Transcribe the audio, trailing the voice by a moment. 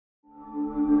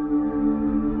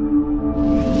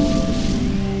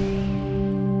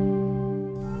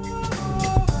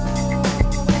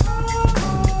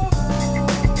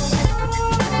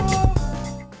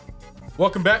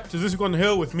Welcome back to This Week on the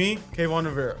Hill with me, Kevon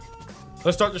Rivera.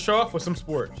 Let's start the show off with some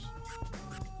sports.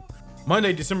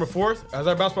 Monday, December 4th, as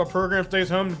our basketball program stays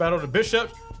home to battle the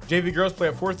Bishops, JV girls play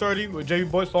at 4:30 with JV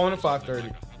boys following at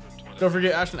 5:30. Don't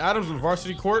forget Ashton Adams on the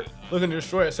varsity court looking to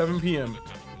destroy at 7 p.m.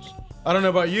 I don't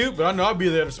know about you, but I know I'll be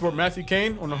there to support Matthew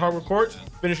Kane on the hardwood courts,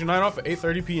 finishing night off at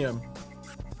 8:30 p.m.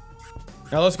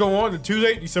 Now let's go on to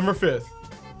Tuesday, December 5th.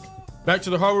 Back to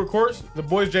the hardwood courts, the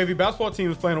boys JV basketball team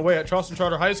is playing away at Charleston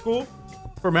Charter High School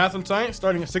for math and science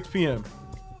starting at 6 p.m.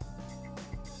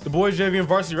 The boys JV and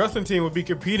varsity wrestling team will be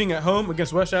competing at home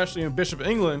against West Ashley and Bishop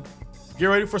England. Get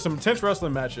ready for some intense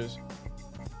wrestling matches.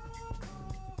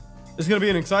 It's going to be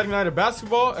an exciting night of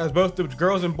basketball as both the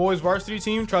girls and boys varsity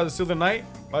team try to seal the night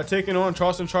by taking on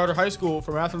Charleston Charter High School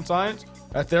for math and science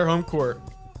at their home court.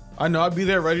 I know I'll be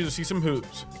there ready to see some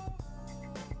hoops.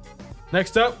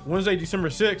 Next up, Wednesday, December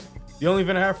 6th, the only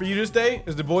event I have for you this day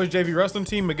is the boys JV wrestling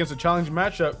team against a challenging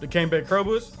matchup, the Cane Bay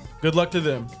Crowboys. Good luck to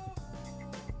them.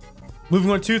 Moving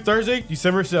on to Thursday,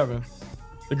 December 7th.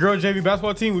 The girls JV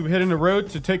basketball team will be hitting the road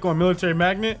to take on Military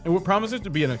Magnet in what promises to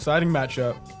be an exciting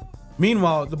matchup.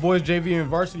 Meanwhile, the boys JV and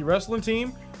varsity wrestling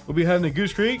team will be heading to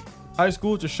Goose Creek High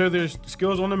School to show their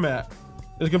skills on the mat.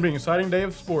 It's going to be an exciting day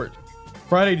of sport.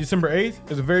 Friday, December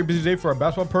 8th is a very busy day for our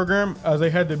basketball program as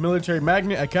they head to Military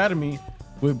Magnet Academy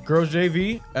with girls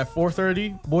JV at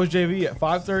 4:30, boys JV at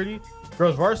 5:30,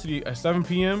 girls varsity at 7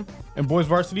 p.m., and boys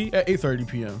varsity at 8:30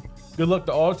 p.m. Good luck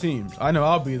to all teams. I know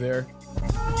I'll be there.